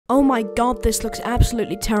Oh my god, this looks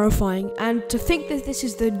absolutely terrifying. And to think that this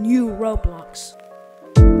is the new Roblox.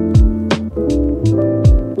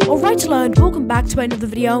 Alright, hello and welcome back to another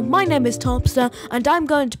video. My name is Topster and I'm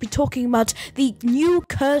going to be talking about the new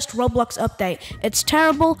cursed Roblox update. It's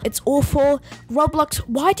terrible, it's awful. Roblox,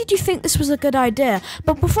 why did you think this was a good idea?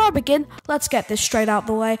 But before I begin, let's get this straight out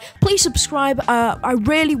the way. Please subscribe, I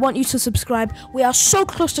really want you to subscribe. We are so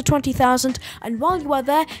close to 20,000 and while you are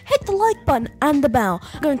there, hit the like button and the bell.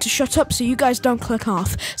 I'm going to shut up so you guys don't click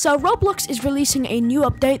off. So Roblox is releasing a new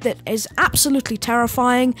update that is absolutely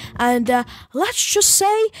terrifying and let's just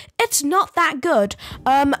say it's not that good.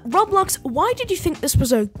 Roblox, why did you think this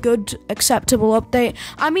was a good, acceptable update?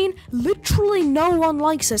 I mean, literally no one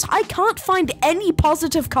likes this. I can't find any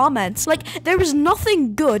positive comments. Like, there is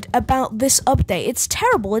nothing good about this update. It's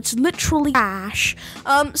terrible. It's literally ash.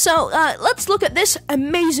 So let's look at this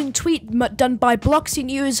amazing tweet done by Bloxy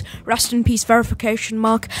News. Rest in peace, verification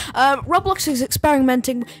mark. Roblox is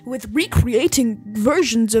experimenting with recreating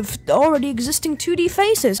versions of already existing 2D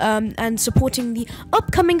faces and supporting the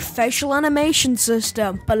upcoming facial animation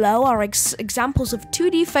system. Below are examples of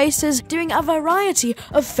 2D faces doing a variety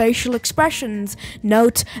of facial expressions.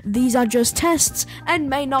 Note, these are just tests and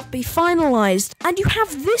may not be finalized. And you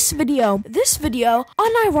have this video. This video,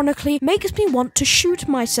 unironically, makes me want to shoot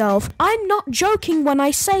myself. I'm not joking when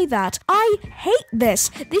I say that. I hate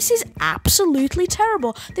this. This is absolutely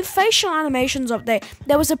terrible. The facial animations update,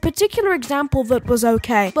 there was a particular example that was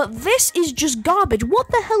okay, but this is just garbage. What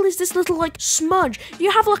the hell is this little, like, smudge?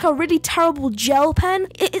 You have, like, a really terrible gel pen.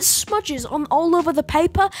 It smudges on all over the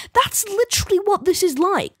paper. That's literally what this is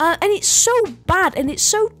like. And it's so bad and it's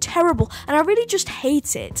so terrible and I really just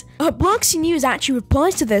hate it. Bloxy News actually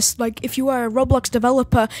replies to this, like, if you are a Roblox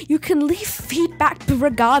developer, you can leave feedback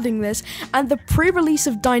regarding this and the pre-release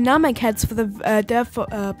of dynamic heads for the dev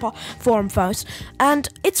forum post. And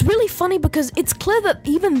it's really funny because it's clear that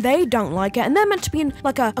even they don't like it and they're meant to be in,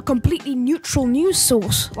 like, a completely neutral news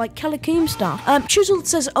source, like Kelly Keemstar. Chiseled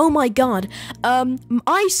says, oh my god.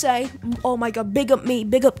 I say, oh my god, big up me,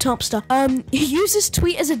 big up Topster. Use this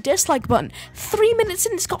tweet as a dislike button. 3 minutes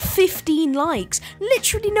in, it's got 15 likes.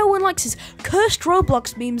 Literally no one likes this. Cursed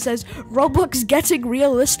Roblox meme says, Roblox getting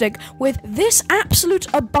realistic with this absolute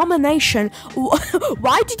abomination.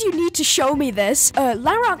 Why did you need to show me this?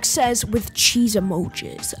 Larox says, with cheese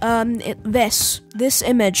emojis. This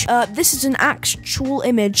image. This is an actual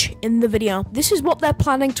image in the video. This is what they're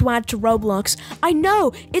planning to add to Roblox. I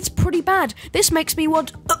know, it's pretty bad. This makes me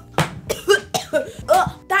want...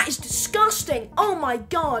 that is disgusting. Oh my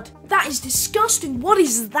god. That is disgusting. What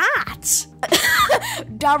is that?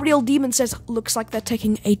 Dariel Demon says, looks like they're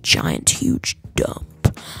taking a giant, huge dump.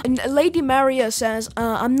 And Lady Maria says,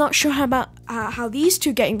 I'm not sure how these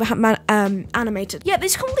two getting animated. Yeah,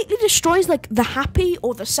 this completely destroys, like, the happy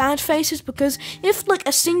or the sad faces, because if, like,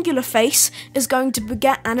 a singular face is going to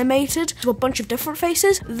get animated to a bunch of different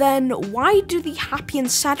faces, then why do the happy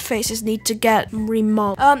and sad faces need to get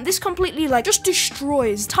remodeled? This completely, like, just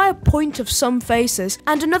destroys the entire point of some faces.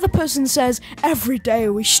 And another person says, every day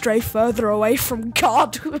we stray further away from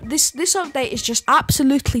God. This update is just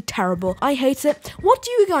absolutely terrible. I hate it. What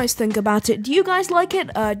do you guys think about it? Do you guys like it?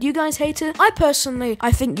 Do you guys hate it?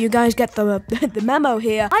 I think you guys get the memo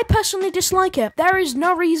here. I personally dislike it. There is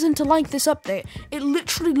no reason to like this update. It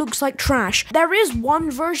literally looks like trash. There is one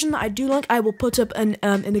version that I do like. I will put up an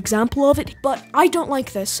example of it, but I don't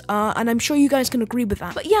like this, and I'm sure you guys can agree with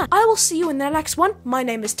that. But yeah, I will see you in the next one. My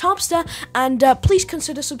name is Topster, and please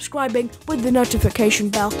consider subscribing with the notification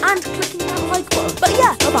bell and clicking that like button. But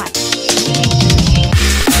yeah, bye-bye.